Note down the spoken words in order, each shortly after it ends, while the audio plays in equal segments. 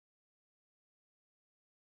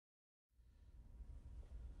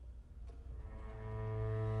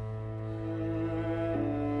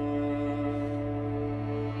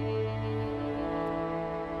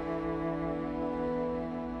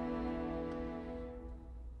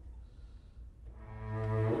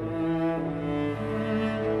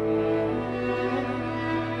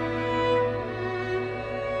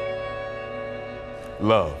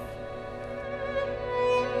Love.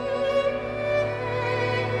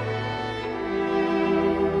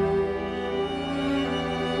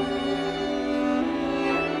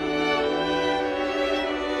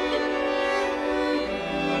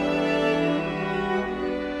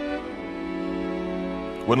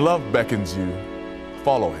 When love beckons you,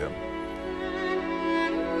 follow him,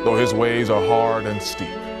 though his ways are hard and steep.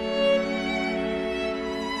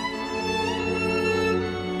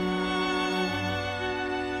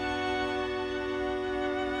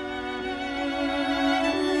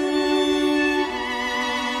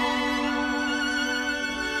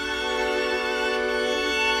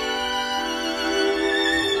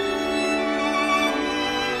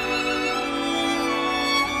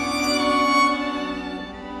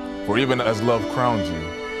 For even as love crowns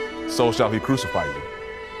you, so shall he crucify you.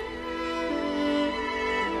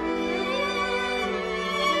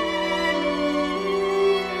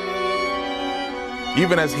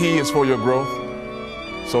 Even as he is for your growth,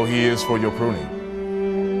 so he is for your pruning.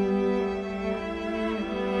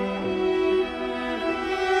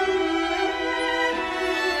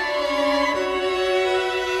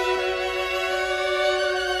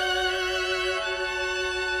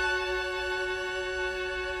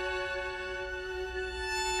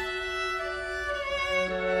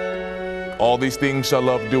 All these things shall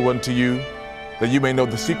love do unto you, that you may know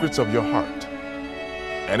the secrets of your heart,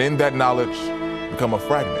 and in that knowledge become a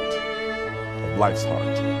fragment of life's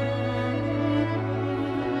heart.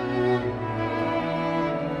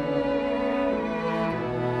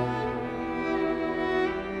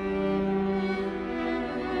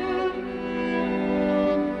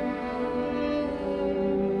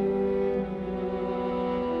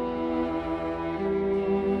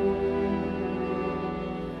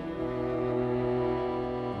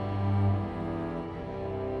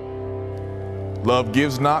 Love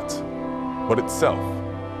gives not but itself,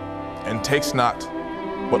 and takes not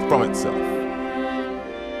but from itself.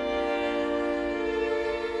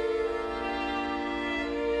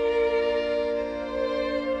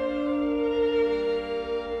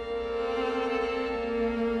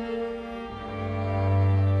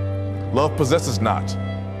 Love possesses not,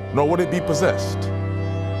 nor would it be possessed,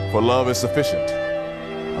 for love is sufficient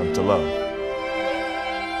unto love.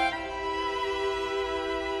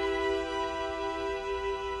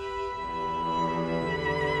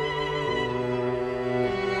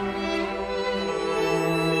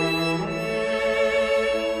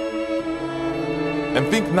 And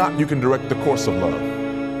think not you can direct the course of love.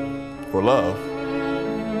 For love,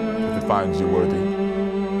 if it finds you worthy,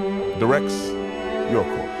 directs your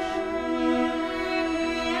course.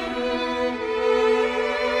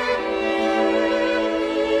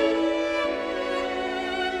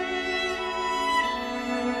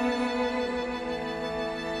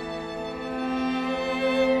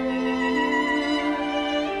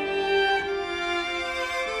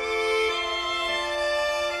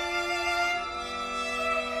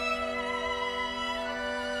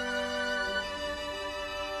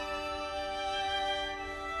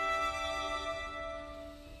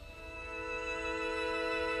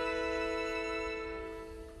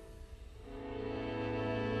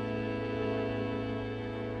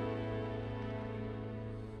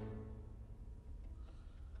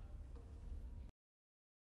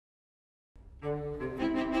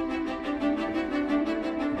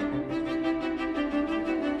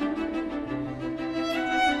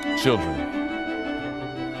 Children.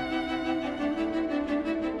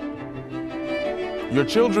 Your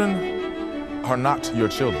children are not your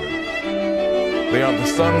children. They are the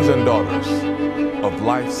sons and daughters of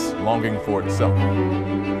life's longing for itself.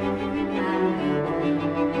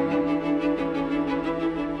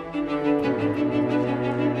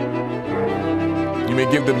 You may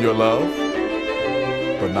give them your love,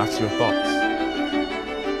 but not your thoughts.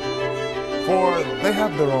 For they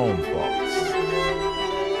have their own thoughts.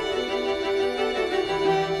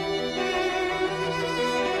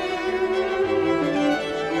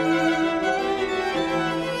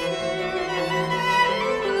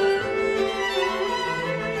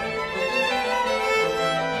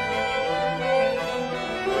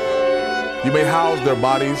 You may house their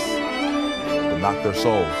bodies, but not their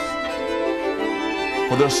souls.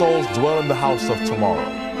 For their souls dwell in the house of tomorrow,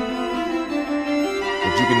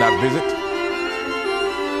 which you cannot visit,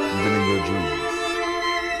 even in your dreams.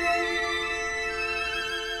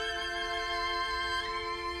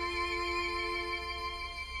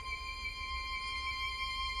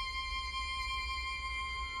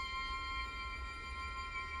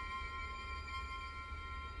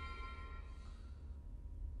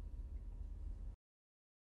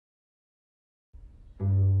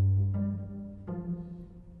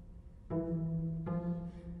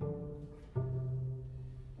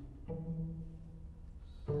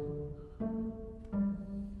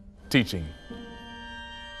 teaching.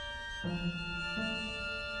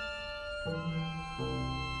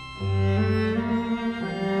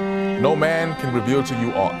 No man can reveal to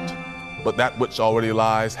you aught but that which already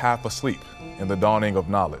lies half asleep in the dawning of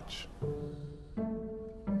knowledge.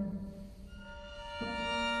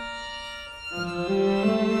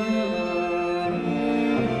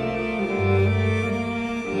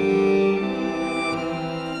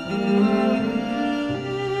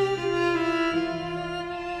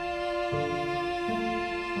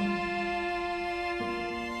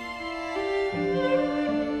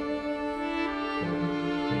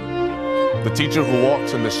 The teacher who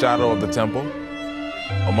walks in the shadow of the temple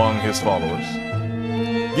among his followers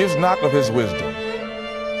gives not of his wisdom,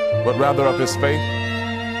 but rather of his faith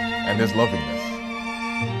and his lovingness.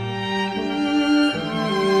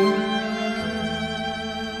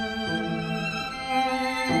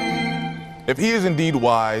 If he is indeed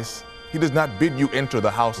wise, he does not bid you enter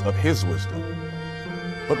the house of his wisdom,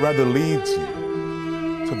 but rather leads you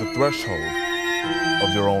to the threshold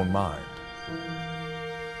of your own mind.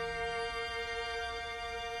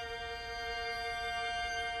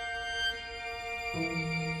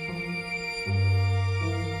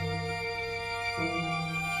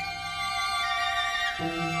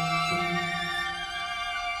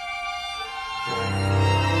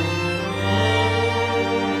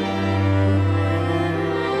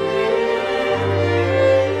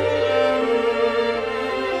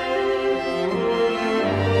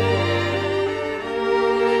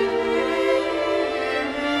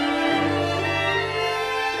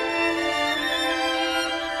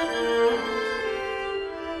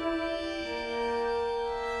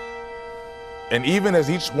 And even as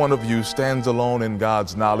each one of you stands alone in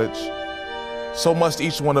God's knowledge, so must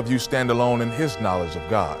each one of you stand alone in his knowledge of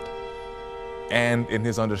God and in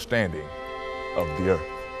his understanding of the earth.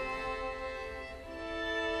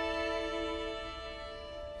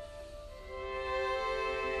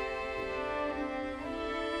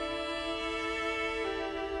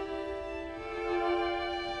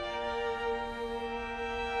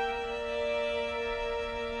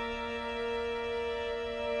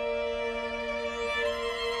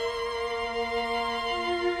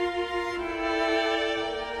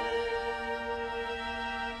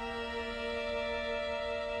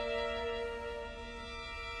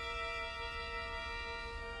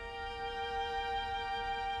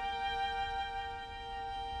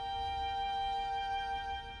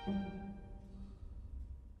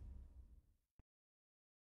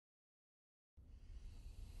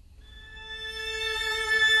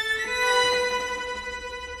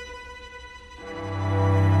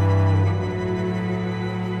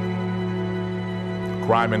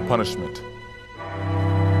 Crime and punishment.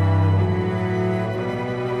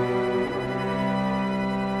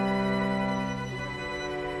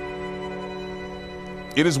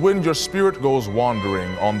 It is when your spirit goes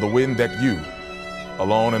wandering on the wind that you,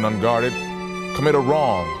 alone and unguarded, commit a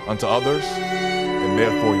wrong unto others and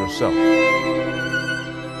therefore yourself.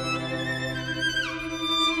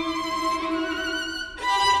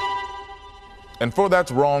 And for that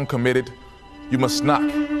wrong committed, you must knock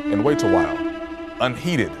and wait a while,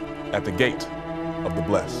 unheeded at the gate of the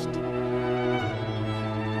blessed.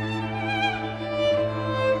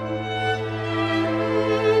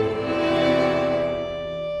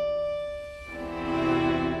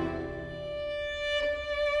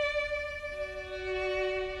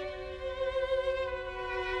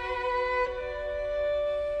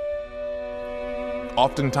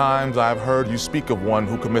 Oftentimes I have heard you speak of one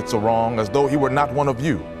who commits a wrong as though he were not one of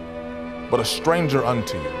you, but a stranger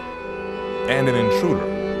unto you, and an intruder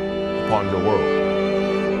upon your world.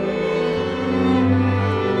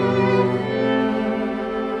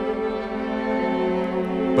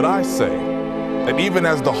 But I say that even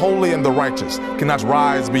as the holy and the righteous cannot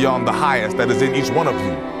rise beyond the highest that is in each one of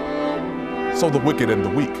you, so the wicked and the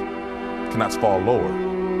weak cannot fall lower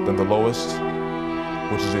than the lowest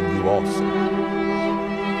which is in you also.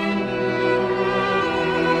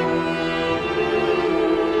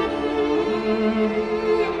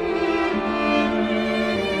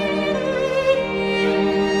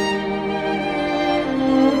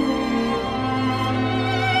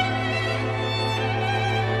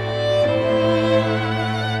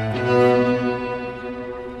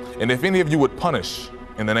 And if any of you would punish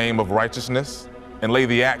in the name of righteousness and lay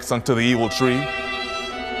the axe unto the evil tree,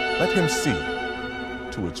 let him see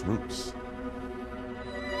to its roots.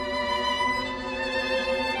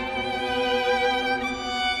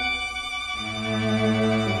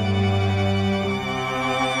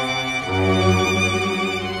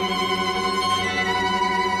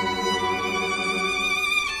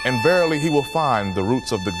 And verily he will find the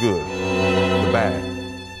roots of the good, the bad,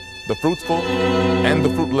 the fruitful and the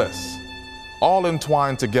fruitless, all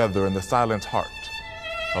entwined together in the silent heart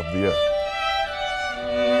of the earth.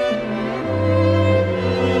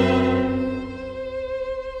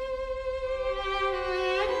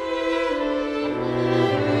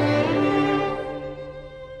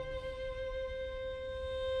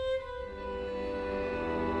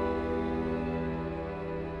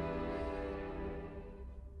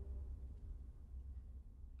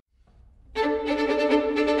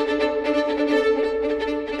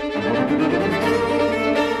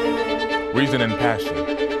 Reason and passion.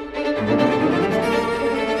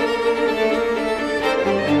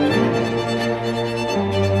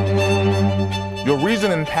 Your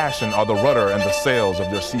reason and passion are the rudder and the sails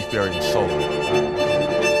of your seafaring soul.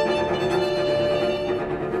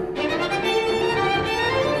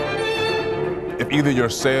 If either your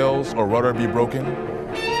sails or rudder be broken,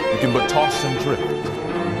 you can but toss and drift,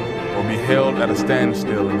 or be held at a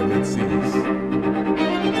standstill in the mid-seas.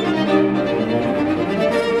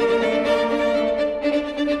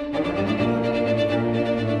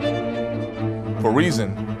 For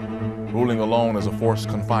reason, ruling alone is a force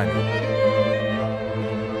confining.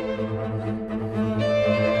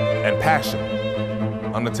 And passion,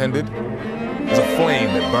 unattended, is a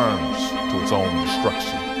flame that burns to its own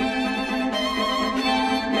destruction.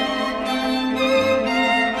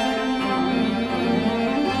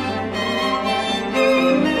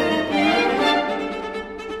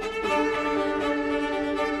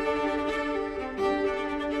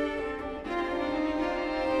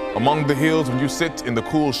 Among the hills when you sit in the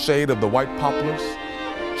cool shade of the white poplars,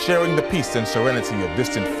 sharing the peace and serenity of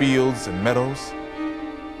distant fields and meadows,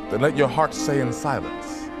 then let your heart say in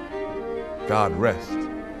silence, God rest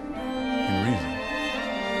in reason.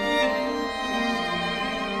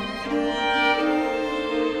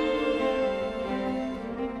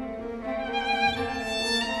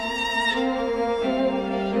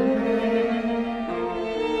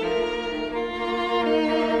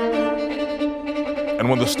 And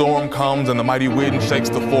when the storm comes and the mighty wind shakes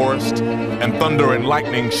the forest, and thunder and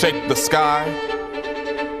lightning shake the sky,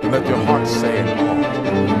 then let your heart say in awe,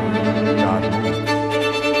 God breathe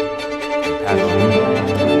and passion.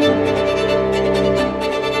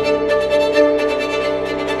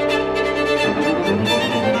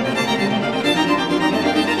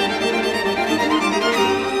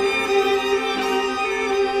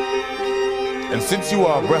 And since you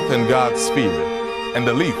are a breath in God's sphere and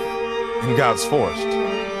a leaf in God's forest,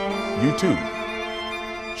 you too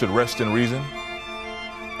should rest in reason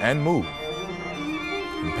and move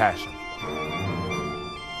in passion.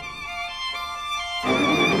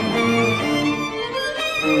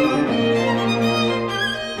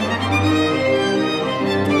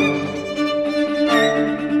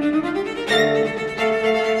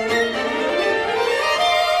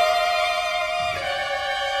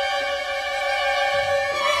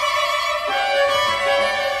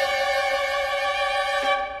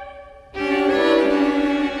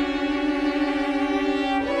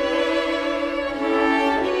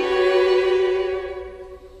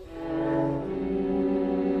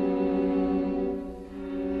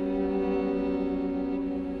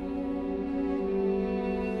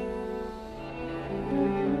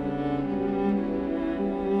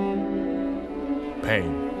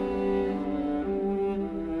 Pain.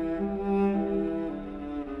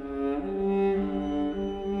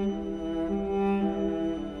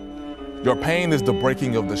 Your pain is the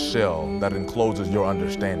breaking of the shell that encloses your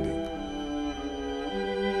understanding.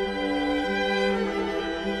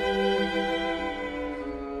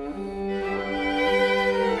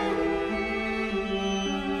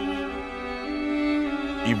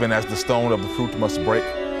 Even as the stone of the fruit must break,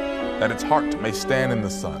 that its heart may stand in the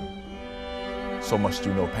sun, so must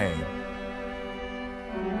you know pain.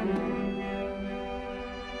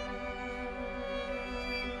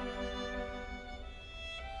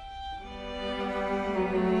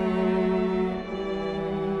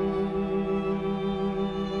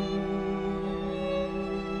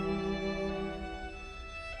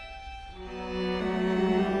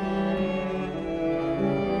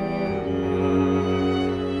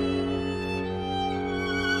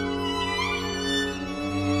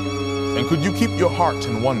 And could you keep your heart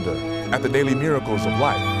in wonder at the daily miracles of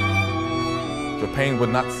life, your pain would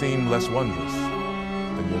not seem less wondrous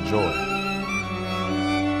than your joy.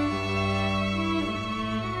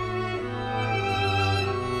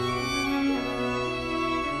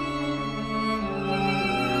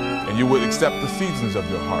 And you would accept the seasons of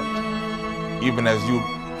your heart, even as you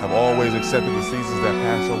have always accepted the seasons that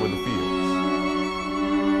pass over the fields.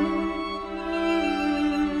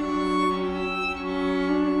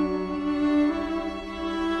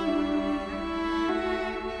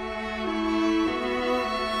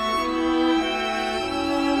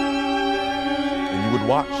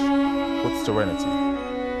 watch with serenity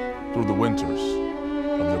through the winters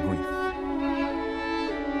of your grief.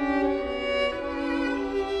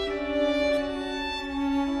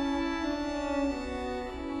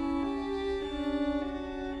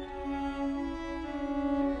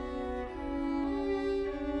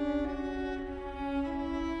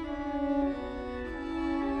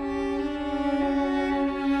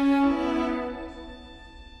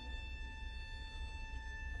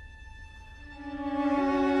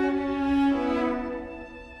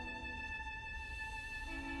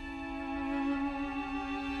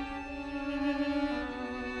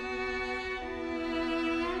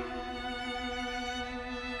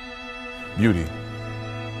 Beauty.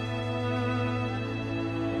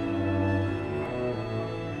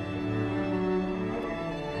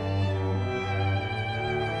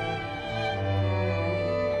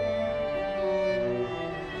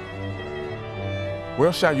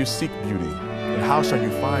 Where shall you seek beauty, and how shall you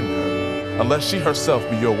find her, unless she herself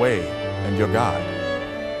be your way and your guide?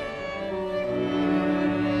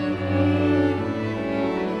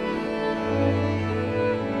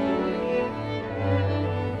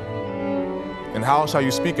 And how shall you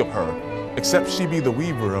speak of her, except she be the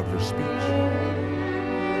weaver of your speech?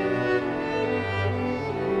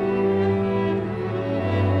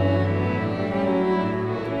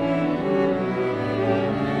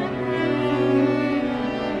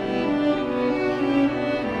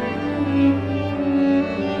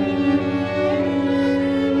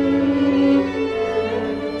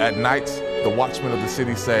 At night, the watchmen of the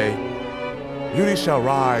city say, beauty shall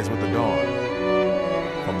rise with the dawn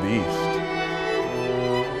from the east.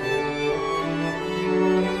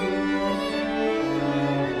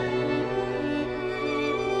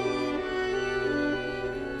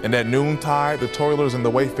 And at noontide, the toilers and the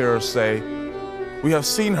wayfarers say, we have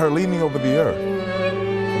seen her leaning over the earth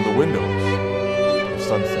from the windows of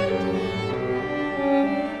sunset.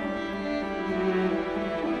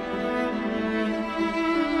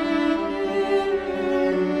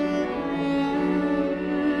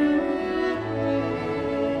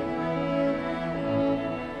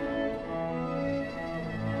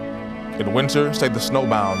 In winter, say the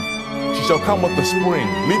snowbound, she shall come with the spring,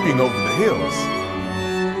 leaping over the hills.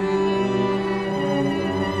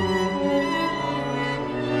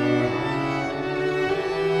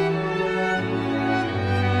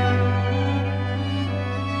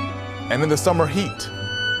 And in the summer heat,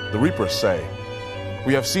 the reapers say,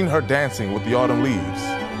 we have seen her dancing with the autumn leaves,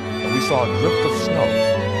 and we saw a drift of snow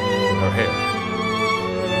in her hair.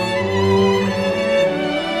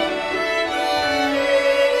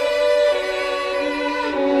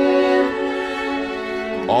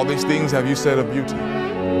 All these things have you said of beauty,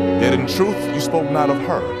 yet in truth you spoke not of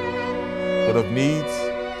her, but of needs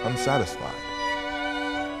unsatisfied.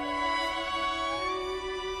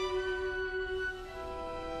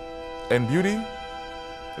 And beauty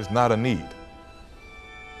is not a need,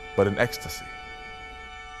 but an ecstasy.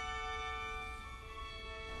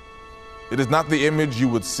 It is not the image you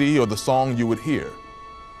would see or the song you would hear,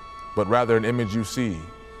 but rather an image you see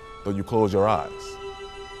though you close your eyes,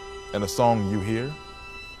 and a song you hear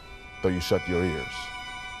though you shut your ears.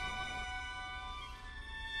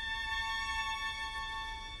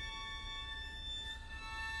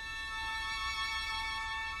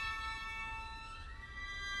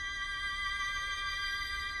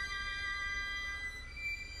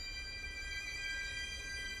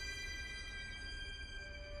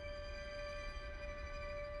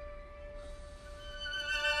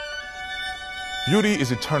 Beauty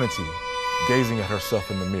is eternity, gazing at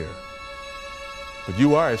herself in the mirror. But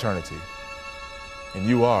you are eternity, and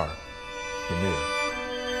you are the mirror.